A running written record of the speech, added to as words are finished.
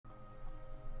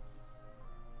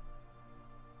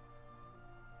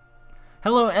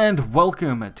Hello and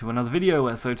welcome to another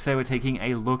video. So today we're taking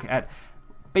a look at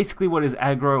basically what is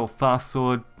aggro or fast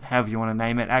sword, however you want to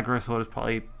name it. Aggro sword is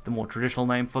probably the more traditional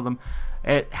name for them.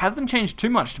 It hasn't changed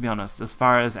too much, to be honest, as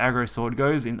far as aggro sword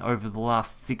goes. Over the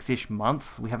last 6-ish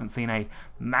months, we haven't seen a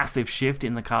massive shift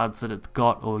in the cards that it's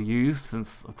got or used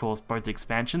since, of course, both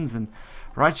expansions. And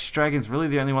Righteous Dragon's really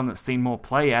the only one that's seen more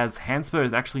play, as Handspur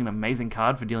is actually an amazing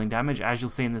card for dealing damage. As you'll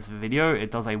see in this video,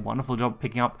 it does a wonderful job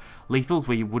picking up lethals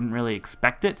where you wouldn't really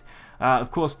expect it.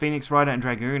 Of course, Phoenix Rider and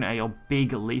Dragoon are your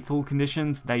big lethal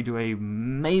conditions. They do an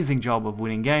amazing job of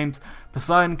winning games.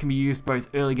 Poseidon can be used both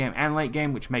early game and late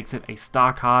game, which makes it a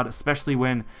star card, especially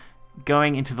when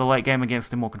going into the late game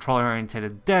against a more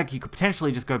controller-oriented deck. You could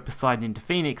potentially just go Poseidon into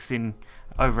Phoenix in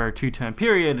over a 2-turn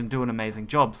period and do an amazing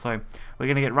job. So we're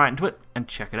going to get right into it and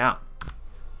check it out.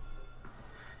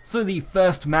 So the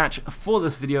first match for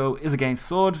this video is against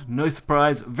Sword. No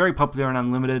surprise, very popular in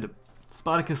Unlimited.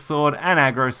 Spartacus Sword and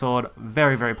Aggro Sword,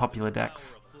 very, very popular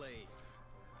decks.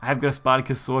 I have got a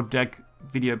Spartacus Sword deck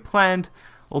video planned,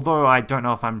 although I don't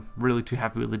know if I'm really too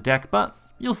happy with the deck, but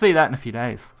you'll see that in a few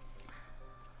days.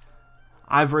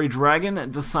 Ivory Dragon,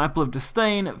 Disciple of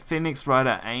Disdain, Phoenix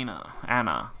Rider, Ina.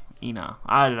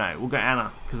 I don't know, we'll go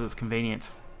Anna, because it's convenient.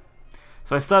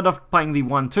 So I started off playing the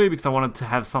 1-2 because I wanted to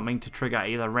have something to trigger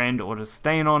either Rend or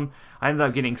Disdain on. I ended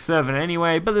up getting Servant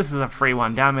anyway, but this is a free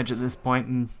 1 damage at this point,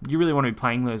 and you really want to be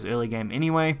playing those early game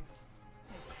anyway.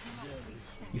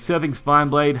 Usurping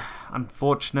Spineblade,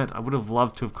 unfortunate. I would have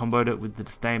loved to have comboed it with the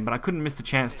Disdain, but I couldn't miss the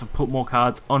chance to put more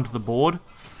cards onto the board.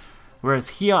 Whereas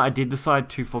here I did decide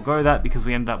to forego that because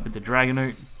we ended up with the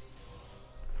Dragonute,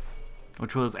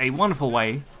 which was a wonderful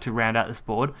way to round out this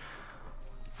board.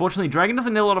 Fortunately, Dragon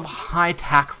doesn't need a lot of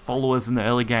high-tack followers in the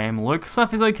early game. Low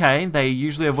stuff is okay. They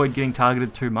usually avoid getting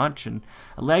targeted too much and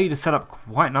allow you to set up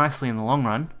quite nicely in the long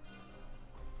run.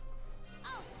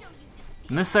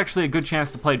 And this is actually a good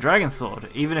chance to play Dragon Sword,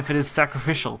 even if it is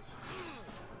sacrificial.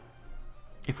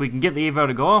 If we can get the Evo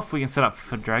to go off, we can set up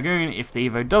for Dragoon. If the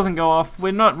Evo doesn't go off,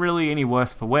 we're not really any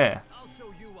worse for wear.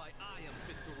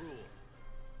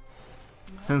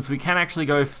 Since we can actually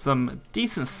go for some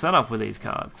decent setup with these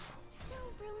cards.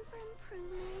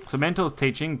 So Mentor's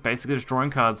Teaching, basically just drawing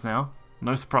cards now.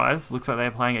 No surprise, looks like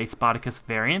they're playing a Spartacus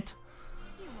variant.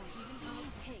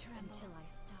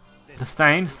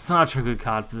 Disdain, such a good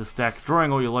card for this deck.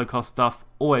 Drawing all your low cost stuff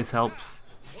always helps.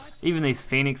 Even these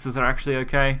Phoenixes are actually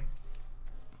okay.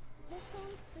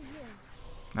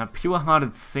 Now, Pure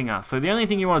Hearted Singer. So the only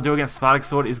thing you want to do against Spartacus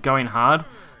Sword is go in hard.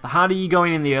 The harder you go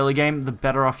in the early game, the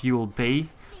better off you will be.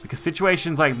 Because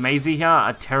situations like Maisie here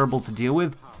are terrible to deal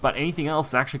with, but anything else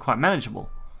is actually quite manageable.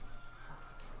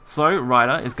 So,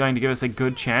 Rider is going to give us a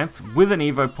good chance. With an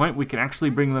Evo point, we can actually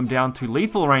bring them down to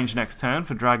lethal range next turn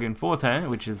for Dragoon Forte,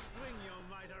 which is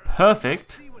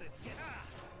perfect.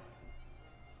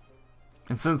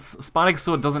 And since Spartacus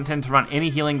Sword doesn't tend to run any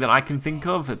healing that I can think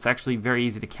of, it's actually very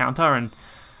easy to counter, and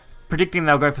predicting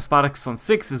they'll go for Spartacus on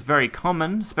 6 is very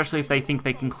common, especially if they think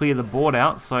they can clear the board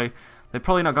out, so they're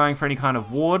probably not going for any kind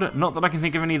of ward. Not that I can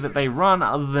think of any that they run,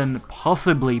 other than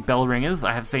possibly Bellringers.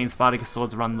 I have seen Spartacus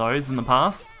Swords run those in the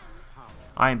past.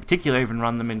 I in particular even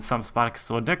run them in some Spartacus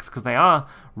Sword decks because they are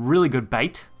really good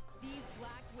bait.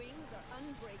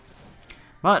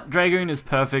 But Dragoon is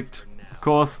perfect. Of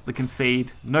course, the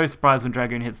concede. No surprise when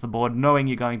Dragoon hits the board, knowing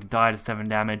you're going to die to 7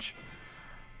 damage.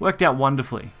 Worked out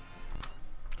wonderfully.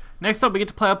 Next up, we get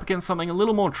to play up against something a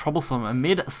little more troublesome, a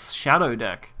mid-shadow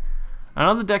deck.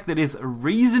 Another deck that is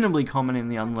reasonably common in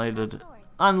the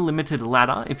unlimited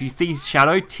ladder. If you see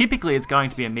Shadow, typically it's going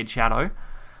to be a mid-shadow.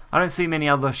 I don't see many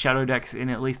other Shadow decks in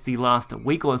at least the last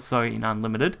week or so in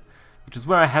Unlimited, which is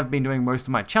where I have been doing most of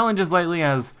my challenges lately,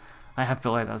 as I have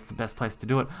felt like that's the best place to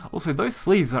do it. Also, those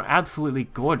sleeves are absolutely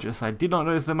gorgeous. I did not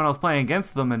notice them when I was playing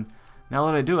against them, and now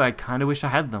that I do, I kind of wish I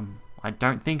had them. I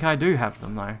don't think I do have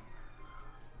them, though.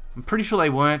 I'm pretty sure they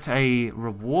weren't a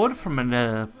reward from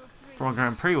a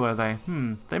Grand Prix, were they?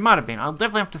 They might have been. I'll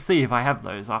definitely have to see if I have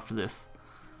those after this.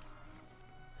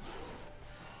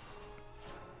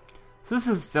 So this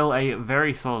is still a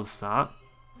very solid start.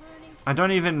 I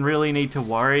don't even really need to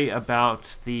worry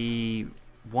about the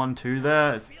 1-2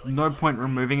 there. It's no point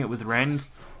removing it with Rend,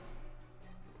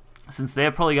 since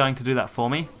they're probably going to do that for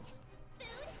me.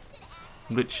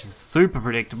 Which is super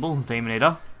predictable, Demon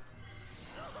Eater.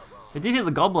 It did hit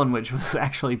the Goblin, which was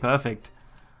actually perfect.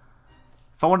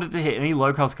 If I wanted to hit any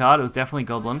low-cost card, it was definitely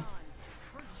Goblin.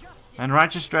 And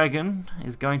Righteous Dragon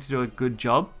is going to do a good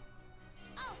job.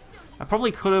 I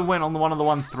probably could have went on one of the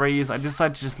 1-3s. I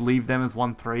decided to just leave them as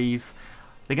 1-3s.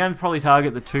 They're going to probably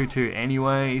target the 2-2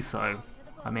 anyway, so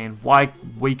I mean, why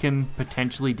weaken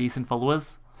potentially decent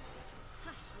followers?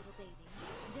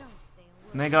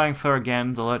 And they're going for,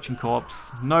 again, the Lurching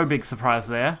Corpse. No big surprise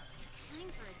there.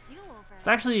 It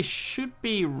actually should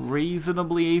be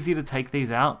reasonably easy to take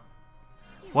these out.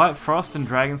 White Frost and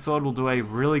Dragon Sword will do a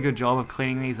really good job of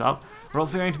cleaning these up. We're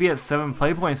also going to be at 7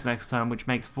 play points next turn, which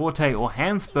makes Forte or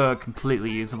Handspur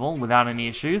completely usable without any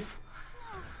issues.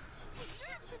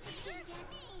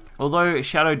 Although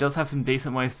Shadow does have some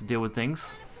decent ways to deal with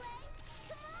things.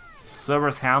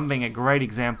 Cerberus Hound being a great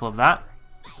example of that.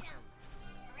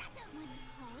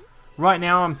 Right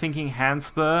now I'm thinking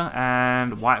Handspur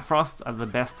and White Frost are the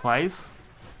best plays.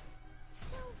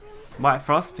 White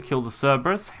Frost to kill the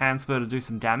Cerberus, Handspur to do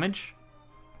some damage.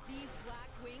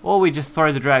 Or we just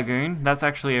throw the Dragoon. That's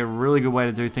actually a really good way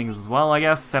to do things as well, I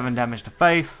guess. 7 damage to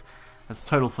face. That's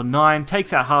total for 9.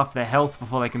 Takes out half their health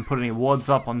before they can put any wards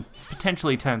up on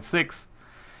potentially turn 6.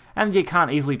 And you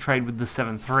can't easily trade with the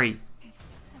 7-3.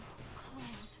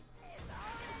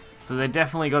 So they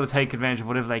definitely got to take advantage of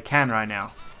whatever they can right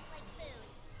now.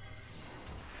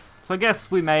 So I guess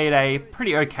we made a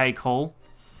pretty okay call.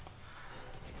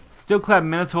 Steelclad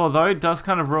Minotaur though does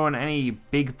kind of ruin any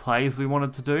big plays we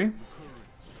wanted to do.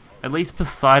 At least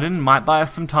Poseidon might buy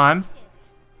us some time.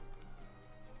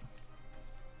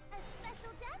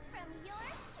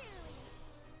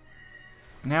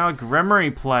 Now a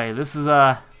Gremory play. This is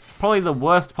probably the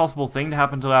worst possible thing to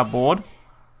happen to our board.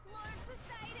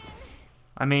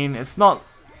 I mean, it's not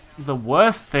the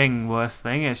worst thing,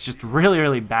 it's just really,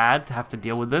 really bad to have to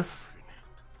deal with this.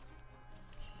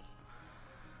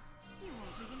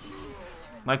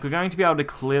 Like, we're going to be able to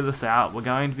clear this out. We're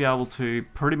going to be able to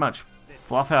pretty much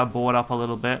fluff our board up a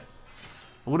little bit.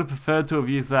 I would have preferred to have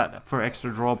used that for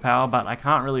extra draw power, but I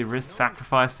can't really risk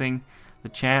sacrificing the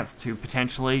chance to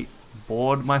potentially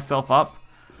board myself up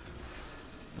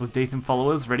with decent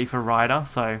followers ready for Rider,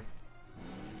 so...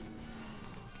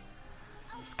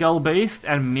 Skull Beast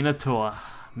and Minotaur.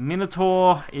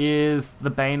 Minotaur is the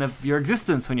bane of your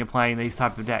existence when you're playing these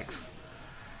type of decks.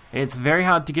 It's very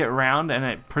hard to get around and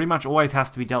it pretty much always has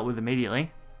to be dealt with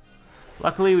immediately.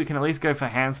 Luckily we can at least go for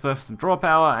Handspur for some draw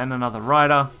power and another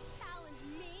Rider.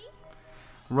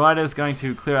 Rider's going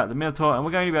to clear out the Minotaur and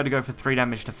we're going to be able to go for 3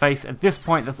 damage to face. At this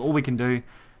point that's all we can do.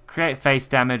 Create face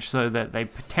damage so that they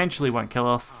potentially won't kill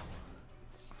us.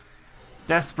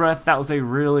 Death's Breath, that was a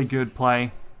really good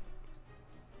play.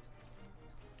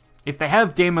 If they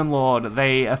have Demon Lord,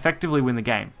 they effectively win the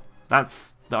game.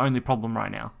 That's the only problem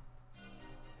right now.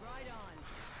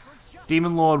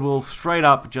 Demon Lord will straight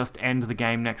up just end the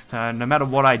game next turn, no matter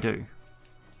what I do.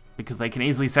 Because they can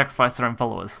easily sacrifice their own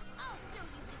followers.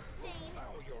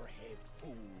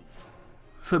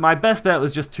 So my best bet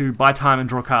was just to buy time and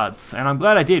draw cards. And I'm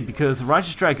glad I did, because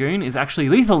Righteous Dragoon is actually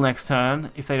lethal next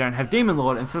turn if they don't have Demon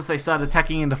Lord. And since they start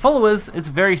attacking into followers, it's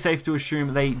very safe to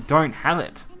assume they don't have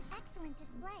it.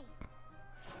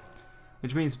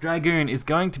 Which means Dragoon is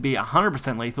going to be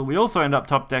 100% lethal. We also end up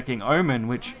top decking Omen,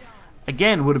 which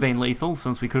again would have been lethal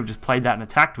since we could have just played that and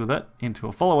attacked with it into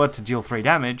a follower to deal 3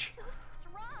 damage.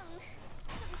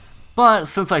 But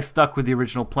since I stuck with the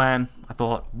original plan, I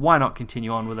thought why not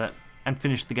continue on with it and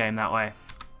finish the game that way.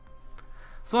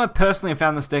 So I personally have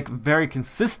found this deck very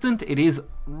consistent. It is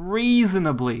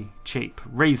reasonably cheap.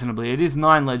 Reasonably. It is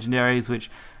 9 legendaries,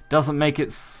 which doesn't make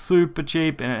it super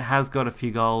cheap, and it has got a few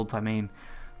golds. I mean,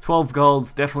 12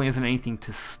 golds definitely isn't anything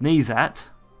to sneeze at.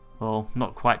 Well,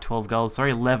 not quite 12 golds,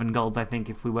 sorry, 11 golds I think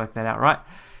if we work that out right.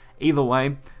 Either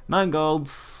way, 9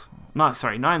 golds, no,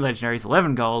 sorry, 9 legendaries,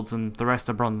 11 golds, and the rest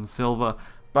are bronze and silver.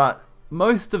 But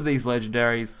most of these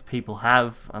legendaries people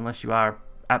have, unless you are an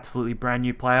absolutely brand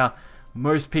new player.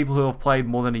 Most people who have played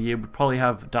more than a year would probably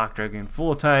have Dark Dragoon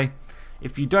Forte.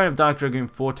 If you don't have Dark Dragoon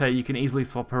Forte, you can easily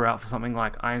swap her out for something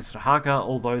like Iron Stahaka,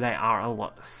 although they are a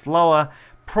lot slower.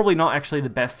 Probably not actually the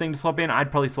best thing to swap in. I'd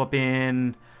probably swap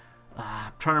in,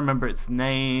 I'm trying to remember its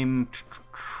name,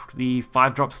 the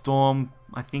 5-drop Storm,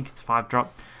 I think it's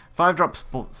 5-drop.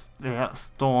 5-drop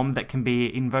Storm that can be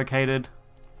invocated.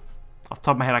 Off the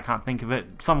top of my head I can't think of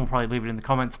it. Someone will probably leave it in the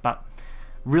comments, but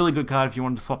really good card if you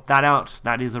wanted to swap that out.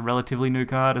 That is a relatively new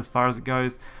card as far as it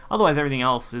goes. Otherwise everything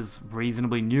else is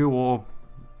reasonably new or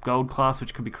gold class,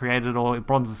 which could be created, or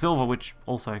bronze and silver, which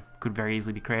also could very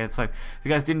easily be created. So if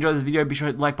you guys did enjoy this video, be sure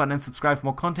to hit the like button and subscribe for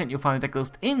more content. You'll find the deck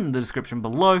list in the description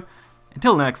below.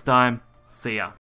 Until next time, see ya.